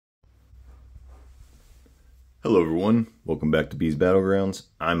Hello everyone, welcome back to B's Battlegrounds.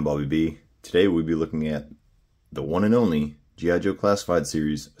 I'm Bobby B. Today we'll be looking at the one and only G.I. Joe Classified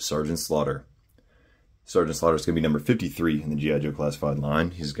series, Sergeant Slaughter. Sergeant Slaughter is going to be number 53 in the G.I. Joe Classified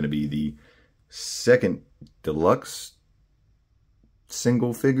line. He's going to be the second deluxe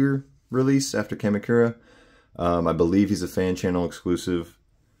single figure release after Kamakura. I believe he's a fan channel exclusive,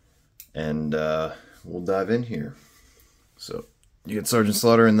 and we'll dive in here. So you get Sergeant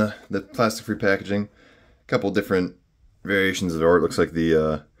Slaughter in the plastic free packaging. Couple different variations of art. Looks like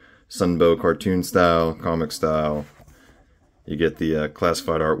the Sunbow cartoon style, comic style. You get the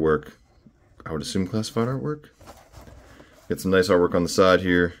classified artwork. I would assume classified artwork. Get some nice artwork on the side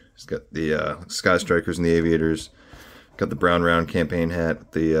here. It's got the Sky Strikers and the Aviators. Got the brown round campaign hat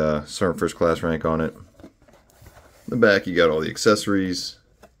with the Sergeant First Class rank on it. In the back you got all the accessories.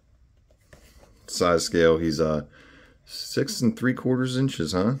 Size scale, he's 6 3/4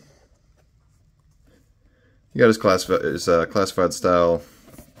 inches, huh? You got his classified style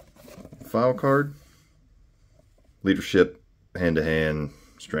file card, leadership, hand-to-hand,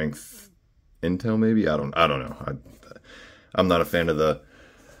 strength, intel maybe. I don't know. I'm not a fan of the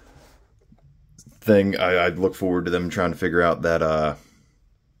thing. I look forward to them trying to figure out that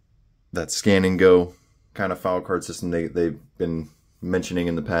that scan and go kind of file card system they've been mentioning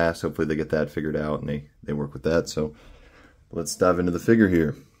in the past. Hopefully they get that figured out and they work with that. So let's dive into the figure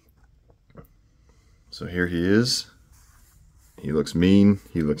here. So here he is. He looks mean.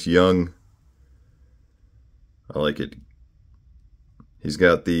 He looks young. I like it. He's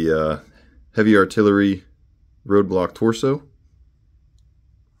got the heavy artillery roadblock torso.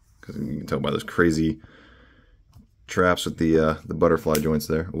 Because you can tell by those crazy traps with the butterfly joints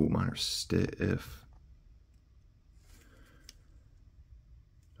there. Ooh, mine are stiff.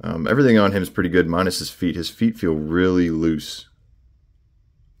 Everything on him is pretty good, minus his feet. His feet feel really loose.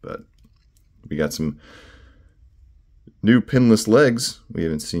 But we got some new pinless legs we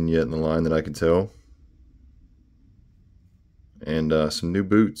haven't seen yet in the line that I can tell. And some new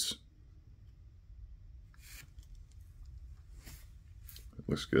boots.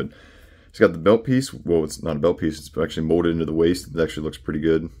 Looks good. He's got the belt piece. Well, it's not a belt piece. It's actually molded into the waist. It actually looks pretty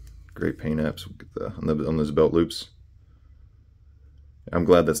good. Great paint apps on those belt loops. I'm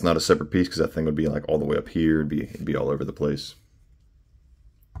glad that's not a separate piece because that thing would be like all the way up here. It'd be all over the place.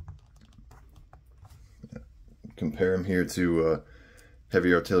 Compare him here to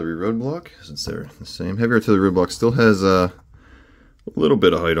Heavy Artillery Roadblock, since they're the same. Heavy Artillery Roadblock still has a little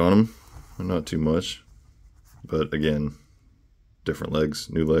bit of height on him, not too much, but again, different legs,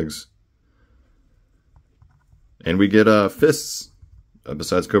 new legs. And we get fists.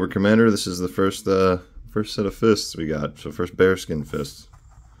 Besides Cobra Commander, this is the first set of fists we got. So first bearskin fists.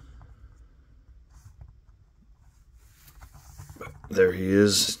 There he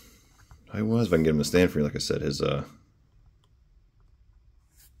is. If I can get him to stand for you, like I said, his then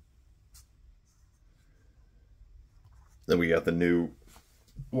we got the new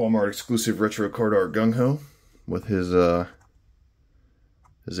Walmart exclusive retro card art Gung Ho with his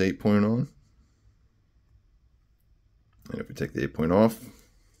 8 point on. And if we take the 8 point off,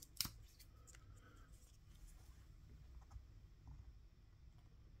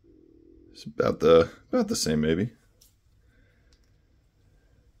 it's about the same maybe.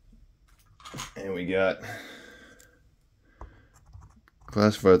 And we got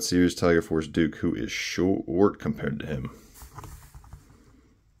Classified Series Tiger Force Duke, who is short compared to him.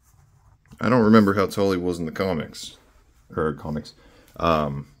 I don't remember how tall he was in the comics.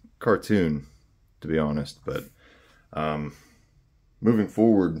 Cartoon, to be honest. But moving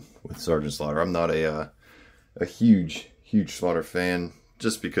forward with Sergeant Slaughter, I'm not a huge Slaughter fan,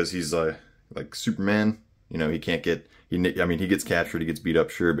 just because he's like Superman. You know, he can't get... he gets captured, he gets beat up,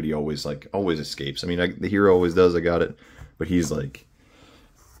 sure, but he always escapes. I mean, the hero always does, I got it. But he's, like,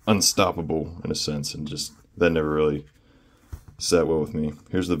 unstoppable, in a sense, and just, that never really sat well with me.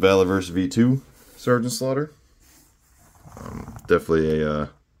 Here's the Valiverse V2 Sergeant Slaughter. Definitely a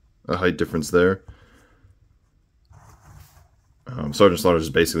height difference there. Sergeant Slaughter is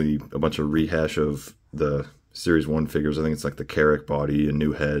basically a bunch of rehash of the Series 1 figures. I think it's like the Carrack body, a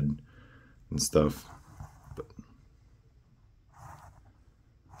new head, and stuff.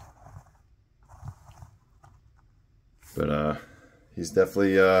 But he's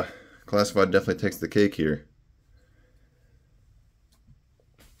definitely, Classified definitely takes the cake here.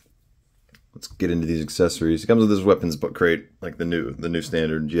 Let's get into these accessories. It comes with this weapons crate, like the new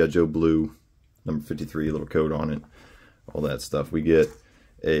standard G.I. Joe blue, number 53, little code on it, all that stuff. We get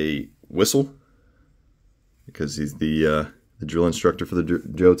a whistle, because he's the drill instructor for the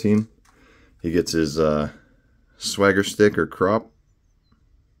Joe team. He gets his swagger stick or crop.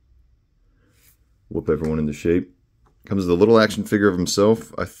 whoop everyone into shape. Comes with a little action figure of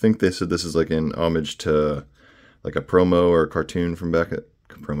himself. I think they said this is like an homage to like a promo or a cartoon from back at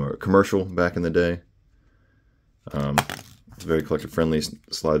a commercial back in the day. It's very collector friendly.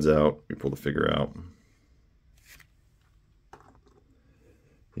 Slides out. You pull the figure out.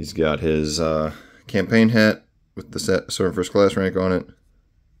 He's got his campaign hat with the Sergeant First Class rank on it.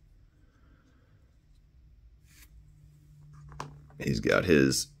 He's got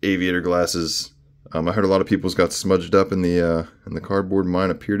his aviator glasses. I heard a lot of people's got smudged up in the cardboard.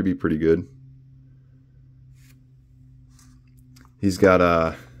 Mine appear to be pretty good. He's got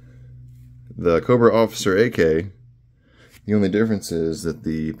the Cobra Officer AK. The only difference is that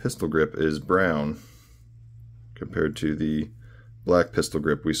the pistol grip is brown compared to the black pistol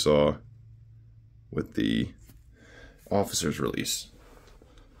grip we saw with the officer's release.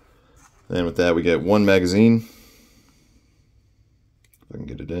 Then with that we get one magazine. If I can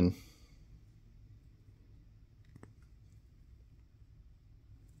get it in.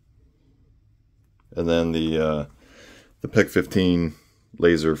 And then the PEC 15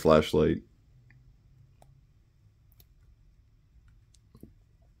 laser flashlight.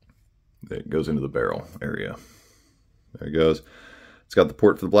 It goes into the barrel area. There it goes. It's got the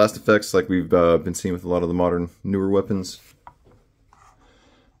port for the blast effects like we've been seeing with a lot of the modern, newer weapons.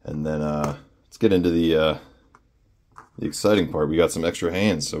 And then let's get into the exciting part. We got some extra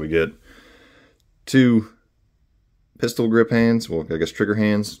hands. So we get 2 pistol grip hands. Well, I guess trigger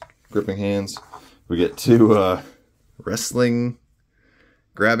hands, gripping hands. We get 2 wrestling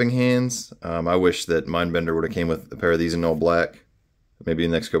grabbing hands. I wish that Mindbender would have came with a pair of these in all black. Maybe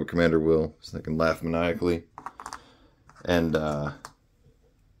the next Cobra Commander will, so they can laugh maniacally. And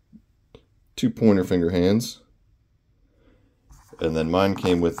 2 pointer finger hands. And then mine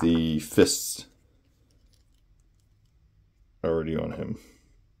came with the fists already on him.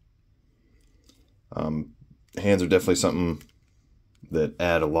 Hands are definitely something that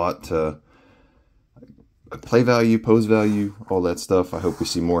add a lot to play value, pose value, all that stuff. I hope we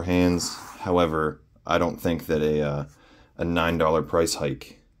see more hands. However, I don't think that a $9 price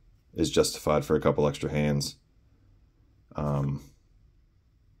hike is justified for a couple extra hands. But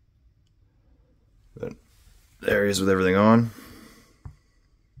there he is with everything on.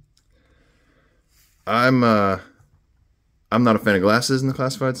 I'm not a fan of glasses in the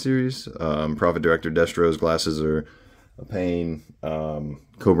Classified series. Prophet Director Destro's glasses are a pain.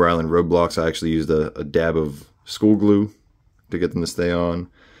 Cobra Island roadblocks, I actually used a dab of school glue to get them to stay on.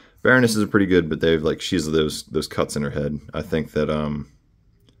 Baroness are pretty good, but they've like she's those cuts in her head. I think that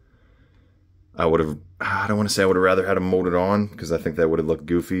I would have. I don't want to say I would have rather had them molded on because I think that would have looked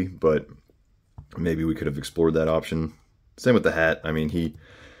goofy, but maybe we could have explored that option. Same with the hat. I mean,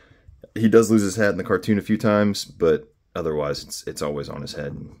 he does lose his hat in the cartoon a few times, but otherwise it's always on his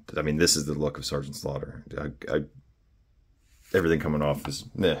head. I mean, this is the look of Sergeant Slaughter. Everything coming off is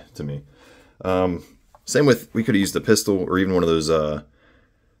meh to me. Same with, we could have used a pistol or even one of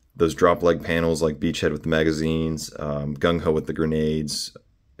those drop leg panels like Beachhead with the magazines, Gung Ho with the grenades,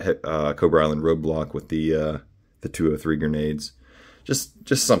 Cobra Island roadblock with the 203 grenades.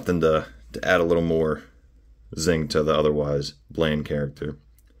 Just something to add a little more zing to the otherwise bland character.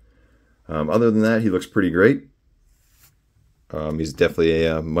 Other than that, he looks pretty great. He's definitely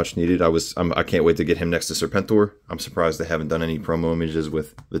a much needed. I can't wait to get him next to Serpentor. I'm surprised they haven't done any promo images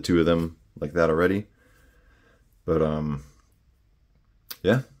with the 2 of them like that already. But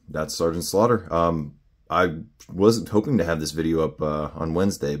yeah, that's Sergeant Slaughter. I was hoping to have this video up on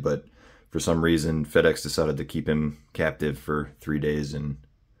Wednesday, but for some reason FedEx decided to keep him captive for 3 days in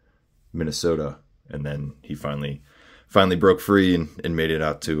Minnesota, and then he finally broke free and made it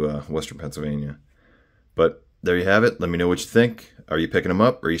out to Western Pennsylvania. But there you have it. Let me know what you think. Are you picking him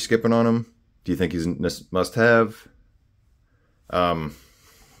up? Are you skipping on him? Do you think he's a must-have? The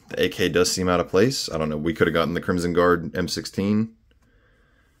AK does seem out of place. I don't know. We could have gotten the Crimson Guard M16.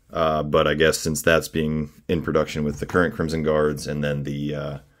 But I guess since that's being in production with the current Crimson Guards and then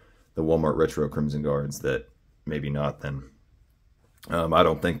the Walmart Retro Crimson Guards, that maybe not then. I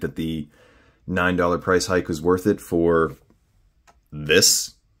don't think that the $9 price hike was worth it for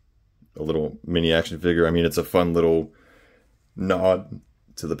this. A little mini action figure. I mean, it's a fun little nod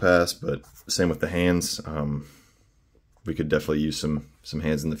to the past, but same with the hands. We could definitely use some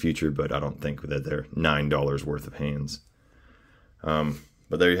hands in the future, but I don't think that they're $9 worth of hands. But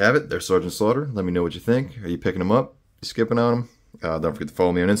there you have it. There's Sergeant Slaughter. Let me know what you think. Are you picking them up? Are you skipping on them? Don't forget to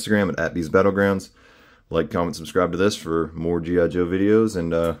follow me on Instagram at @BeesBattlegrounds. Like, comment, subscribe to this for more G.I. Joe videos,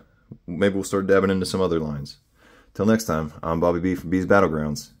 and maybe we'll start dabbing into some other lines. Till next time, I'm Bobby B from Bees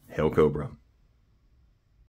Battlegrounds. Hail Cobra.